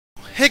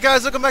Hey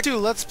guys, welcome back to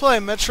Let's Play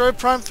Metroid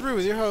Prime 3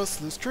 with your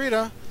host, Luce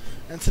Trita.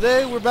 And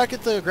today we're back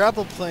at the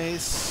grapple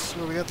place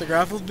where we got the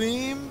grapple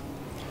beam.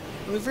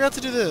 And we forgot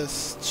to do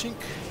this. Chink.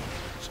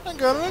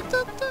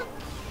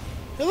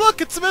 Hey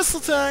look, it's a missile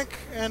tank!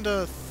 And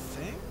a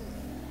thing?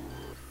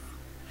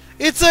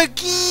 It's a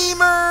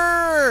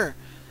gamer!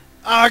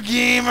 A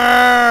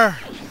gamer!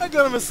 I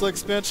got a missile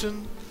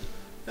expansion.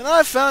 And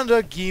I found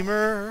a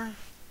gamer.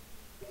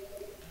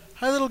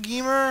 Hi little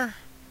gamer.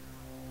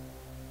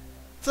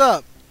 What's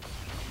up?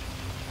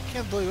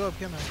 Can't blow you up,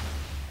 can I?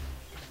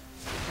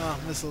 Ah,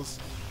 missiles.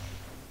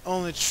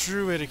 Only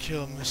true way to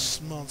kill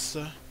this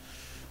monster.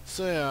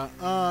 So yeah,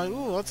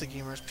 ooh, lots of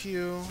gamers.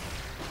 Pew.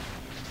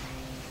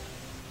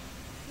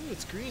 Ooh,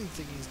 it's green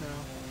thingies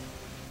now.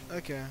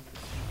 Okay.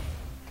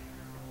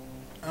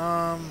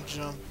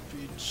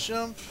 Jumpy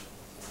jump.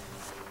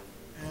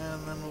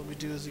 And then what we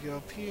do is we go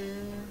up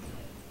here.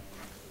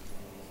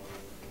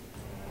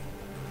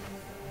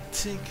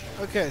 Tink.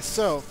 Okay,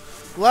 so,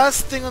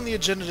 last thing on the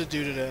agenda to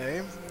do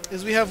today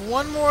is we have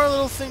one more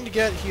little thing to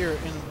get here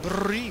in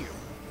Brio.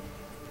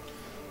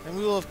 And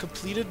we will have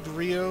completed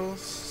Brio,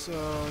 so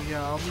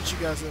yeah, I'll meet you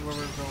guys at where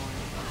we're going.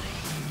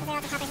 There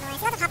are the hoppers in the way.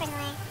 See all the hoppers in the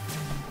way.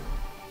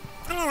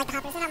 I don't really like the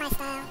hoppers, they're not my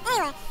style.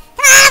 Anyway,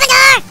 come on, open the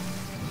door!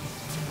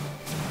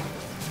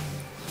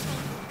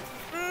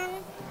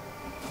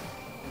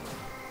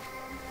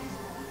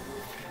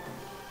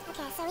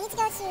 Okay, so we need to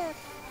go to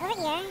over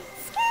here.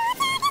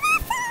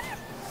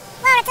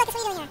 Whoa, it's like, what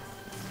are you doing here?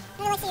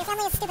 I really like your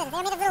family is stupid.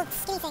 They're made of little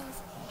skinny things.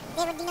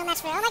 They would be no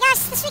match for. Oh my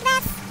gosh, the street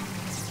bats!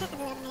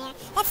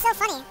 That's so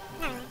funny.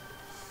 Not really.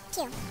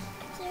 Pew.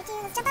 Pew, pew.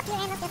 Let's jump up here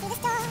and let's go through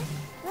this door.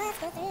 Let's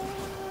go through.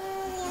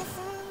 Yes.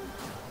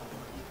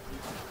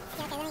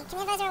 Okay, can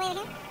we advise our way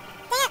over here?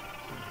 Dang it!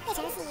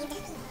 Mission received.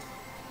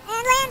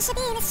 And land should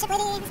be this ship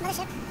waiting, this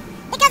mothership.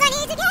 Because I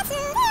need to get to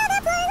the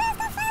other place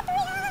to find the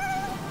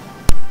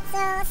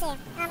So, let's see.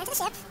 Into the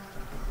ship.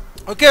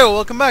 Okay, well,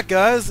 welcome back,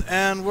 guys.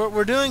 And what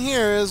we're doing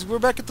here is we're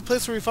back at the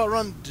place where we fought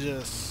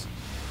Rundus.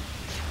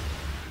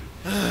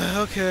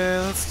 Okay,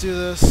 let's do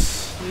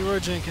this. Leroy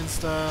Jenkins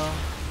style.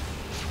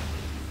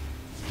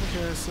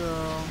 Okay, so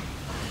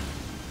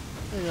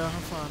there you go,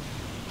 have fun.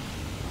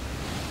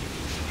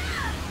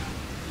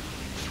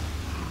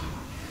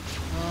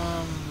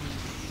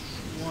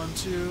 1,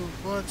 2,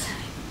 what?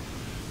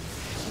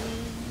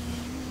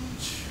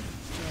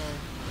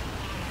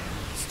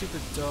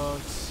 Stupid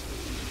dogs.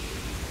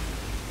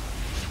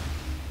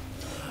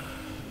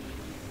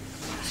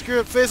 Screw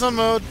it, face on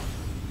mode.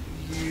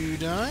 You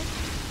die.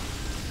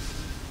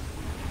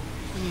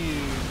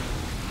 You.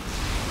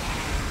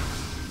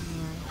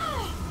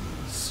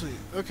 Sweet.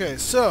 Okay,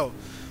 so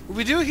what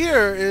we do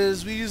here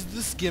is we use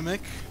this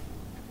gimmick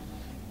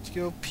to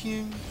go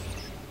ping,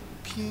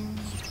 ping,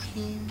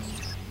 ping,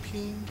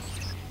 ping,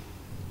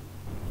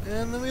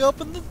 and then we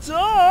open the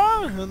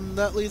door, and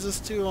that leads us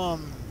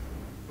to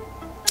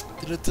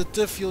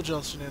fuel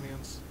gel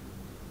shenanigans.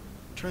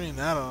 Turning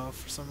that off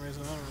for some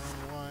reason, I don't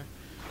know why.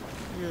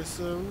 Okay,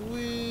 so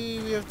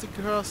we have to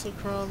cross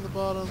across the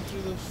bottom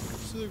through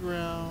the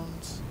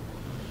ground.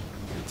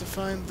 We have to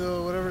find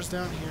the whatever's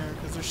down here,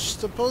 because there's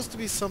supposed to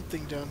be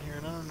something down here,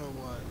 and I don't know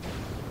what.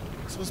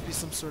 It's supposed to be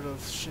some sort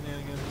of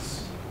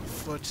shenanigans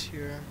afoot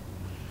here.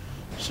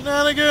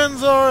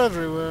 Shenanigans are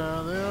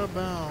everywhere. They are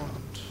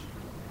bound.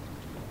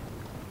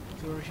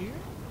 Is it over here?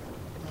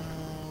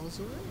 What's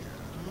over here?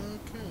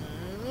 Okay,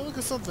 oh, look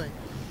at something.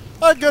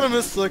 I got a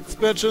missile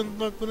expansion.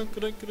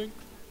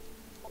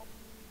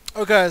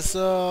 Okay,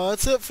 so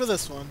that's it for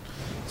this one.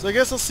 So I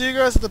guess I'll see you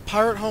guys at the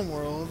Pirate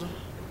Homeworld.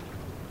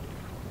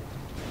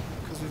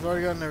 Because we've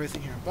already gotten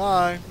everything here.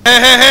 Bye.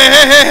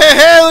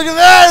 Hey, look at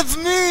that! It's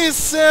me,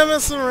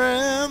 Samus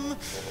Aran!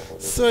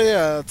 So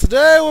yeah,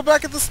 today we're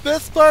back at the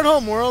Pirate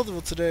Homeworld. Well,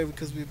 today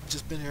because we've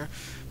just been here.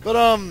 But,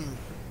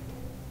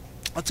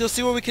 let's go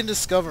see what we can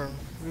discover.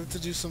 We have to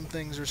do some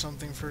things or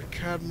something for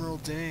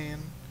Cadmiral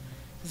Dane.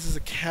 This is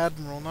a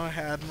Cadmiral, not a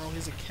Admiral.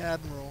 He's a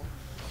Cadmiral.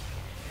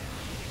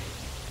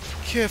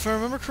 Okay, if I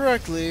remember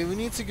correctly, we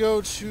need to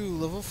go to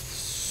level.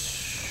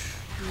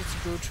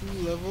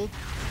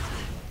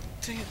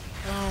 Dang it!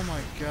 Oh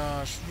my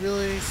gosh!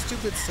 Really?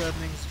 Stupid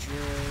settings,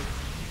 droid.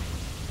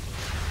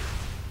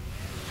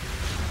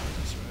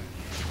 That's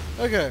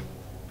right. Okay.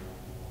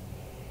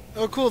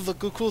 Oh, cool! The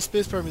cool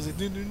space pirate music.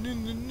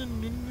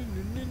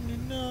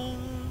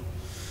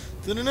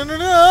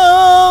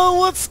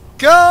 Let's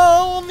go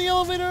on the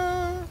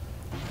elevator.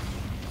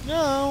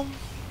 No.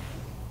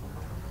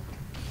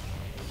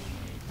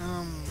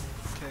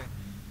 Okay.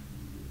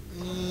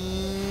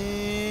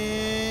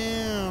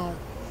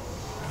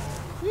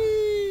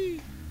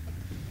 Whee!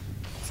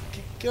 Let's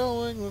get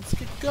going, let's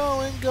get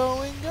going.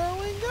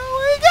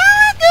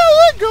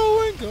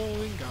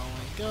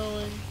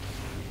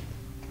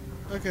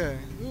 Okay,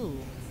 ooh,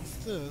 what's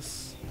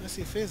this? I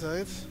see phase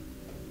eyes.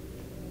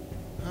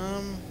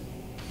 Yeah,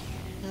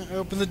 I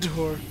open the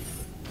door.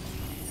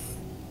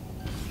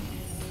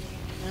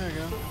 There we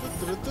go.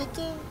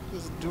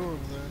 There's a door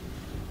over there.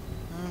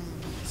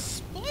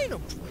 Spider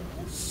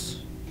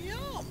balls.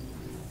 Yum.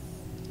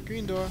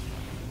 Green door.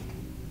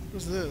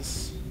 What's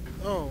this?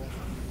 Oh,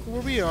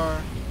 where we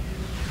are.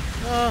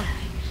 There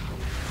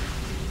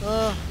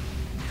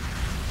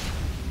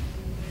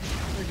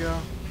we go.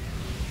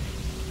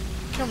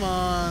 Come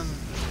on.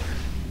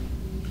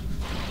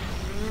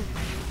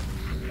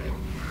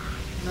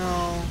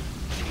 No.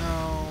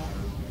 No.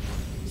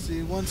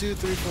 See, 1, 2,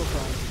 3, 4, 5.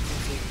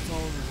 That's it. That's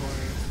all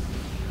required.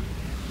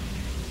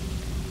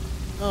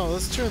 Oh,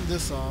 let's turn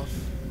this off.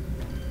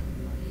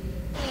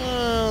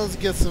 Let's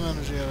get some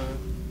energy out of it.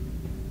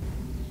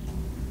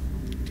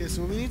 Okay,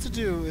 so what we need to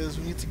do is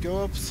we need to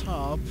go up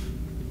top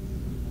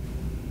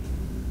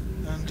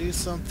and do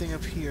something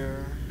up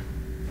here.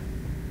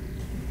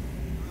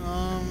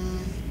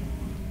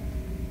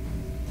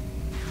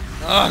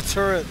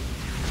 Turret!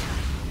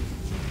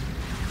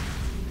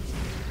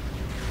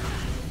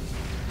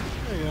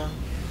 There you go.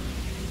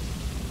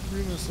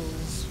 3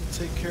 missiles will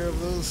take care of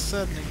those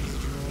saddening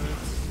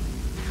droids.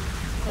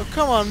 Oh,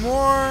 come on,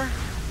 more!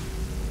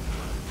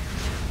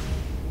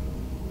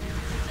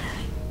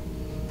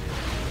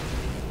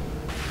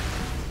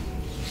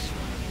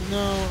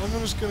 No, I'm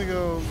just gonna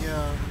go,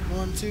 yeah.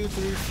 1, 2,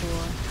 3,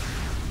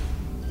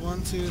 4.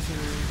 1, 2, 3.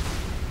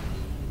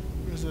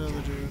 Where's the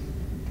other dude?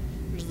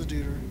 Where's the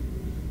duder?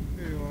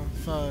 Here you are.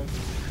 5,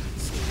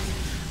 6.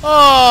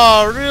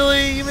 Oh,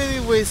 really? You made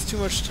me waste too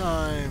much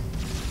time.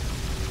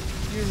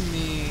 You're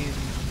mean.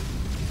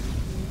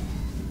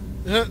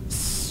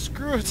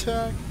 Screw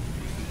attack.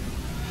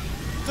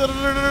 I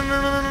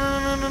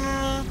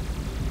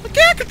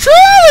can't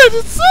control it!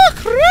 It's so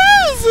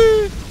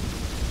crazy!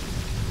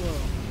 Whoa.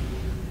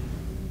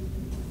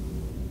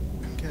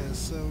 Okay,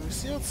 so we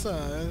see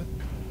outside.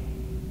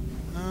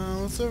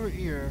 What's over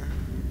here?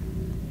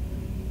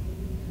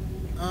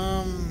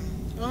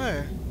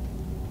 Okay.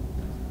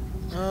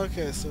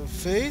 Okay, so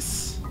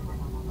face,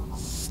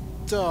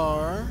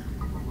 star,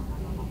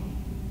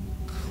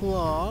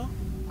 claw,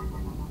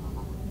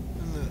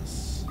 and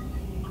this.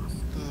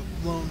 The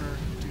loner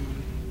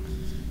dude.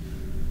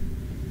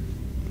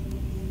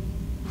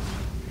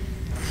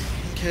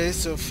 Okay,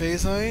 so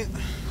phasite,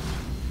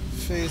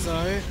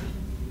 phasite,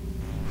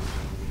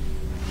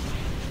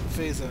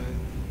 phasite.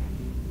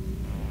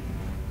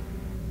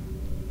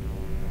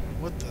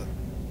 What the?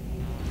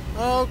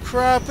 Oh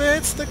crap,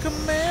 it's the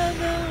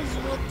commanders!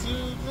 What do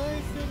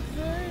they think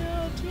they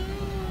are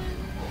doing?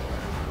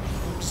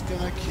 I'm just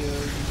gonna kill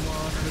you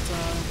one at a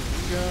time.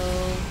 Here we go.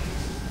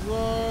 You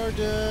are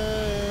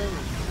dead.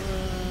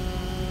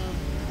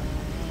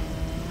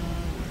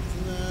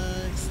 What's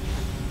next?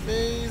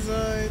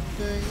 Phasite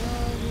thing.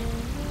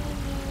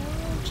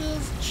 I'm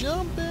just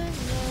jumping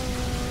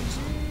around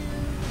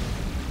here.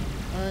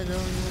 I don't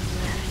even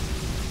know.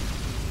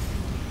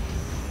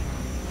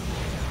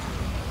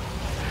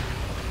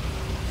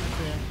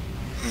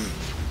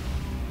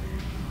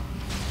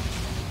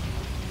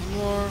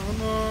 One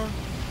more.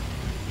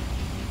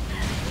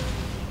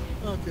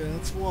 Okay,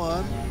 that's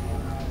one.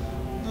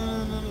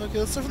 No. Okay,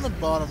 let's start from the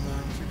bottom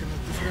then.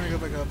 If we're gonna go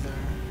back up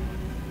there.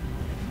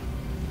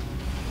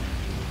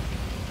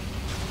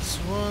 It's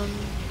 1,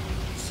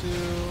 2,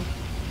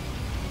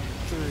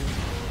 3.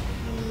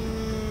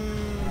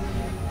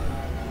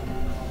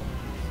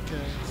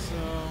 Okay,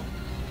 so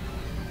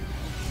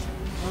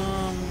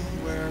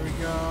where are we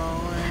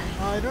going?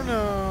 I don't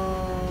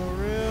know.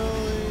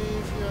 Really,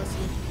 if you ask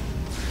me.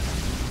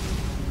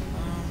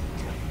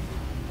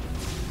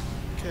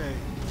 Okay,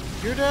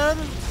 you're dead,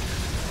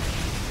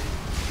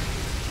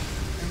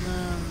 and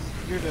then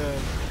you're dead.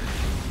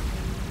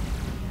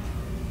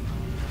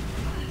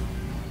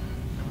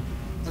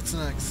 What's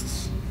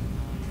next?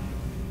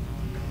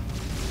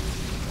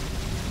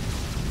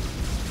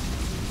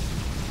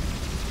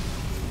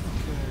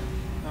 Okay,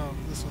 oh,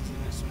 this one's the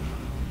next one.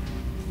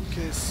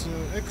 Okay, so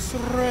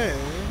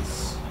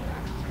X-rays.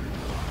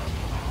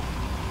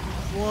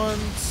 1,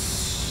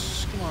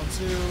 come on,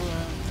 2,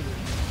 and 3.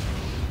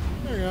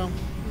 There you go.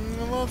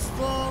 That's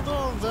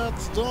done,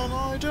 that's done,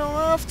 I don't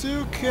have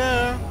to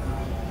care.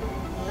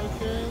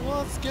 Okay,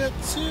 let's get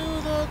to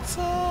the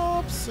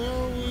top so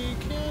we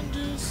can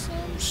do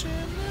some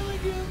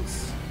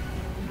shenanigans.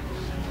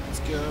 Let's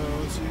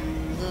go to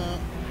the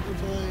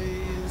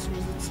place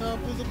with the top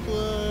of the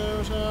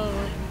Blair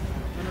Tower.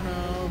 I don't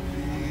know,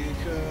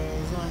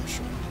 because I'm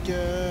trying to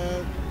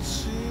get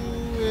to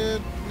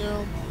it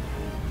now.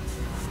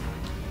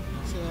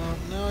 So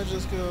now I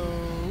just go,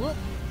 whoop,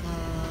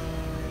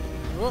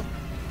 whoop.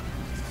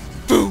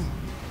 Boom!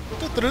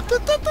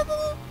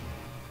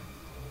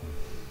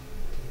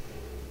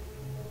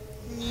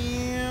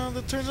 Yeah,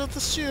 that turns out the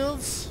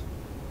shields.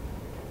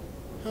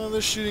 Oh,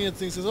 they're shooting at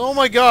things. Oh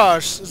my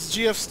gosh, it's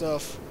GF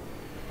stuff.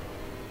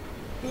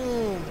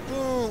 Boom,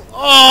 boom.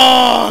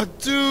 Oh,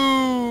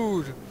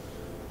 dude!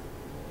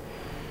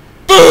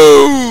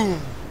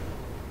 Boom!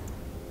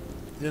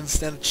 Didn't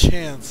stand a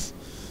chance.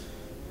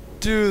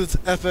 Dude, it's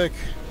epic.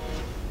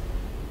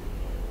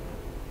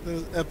 That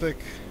was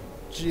epic.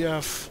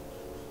 GF.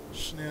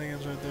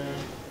 Shenanigans right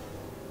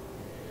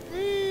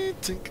there.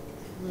 Tink.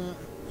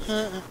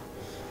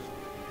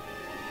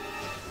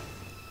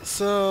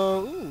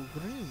 So, ooh,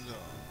 green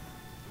dog.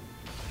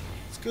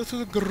 Let's go through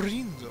the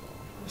green door.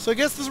 So I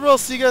guess this is where I'll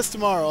see you guys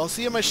tomorrow. I'll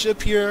see you at my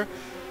ship here,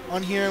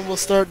 on here, and we'll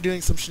start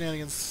doing some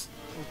shenanigans.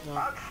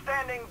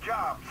 Outstanding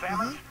job,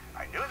 Samus.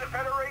 I knew the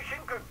Federation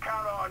could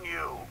count on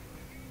you.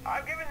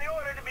 I've given the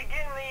order to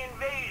begin the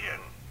invasion.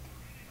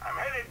 I'm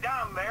headed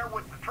down there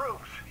with the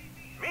troops.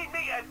 Meet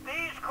me at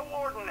these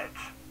coordinates.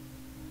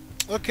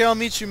 Okay, I'll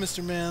meet you,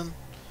 Mr. Man.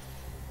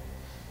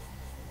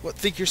 What,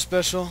 think you're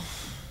special?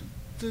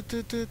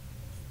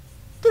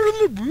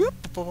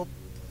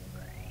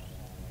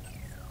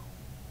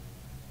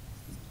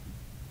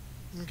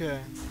 Okay,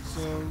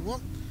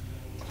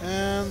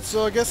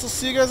 so I guess I'll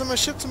see you guys on my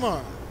ship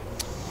tomorrow.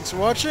 Thanks for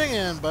watching,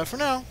 and bye for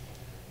now.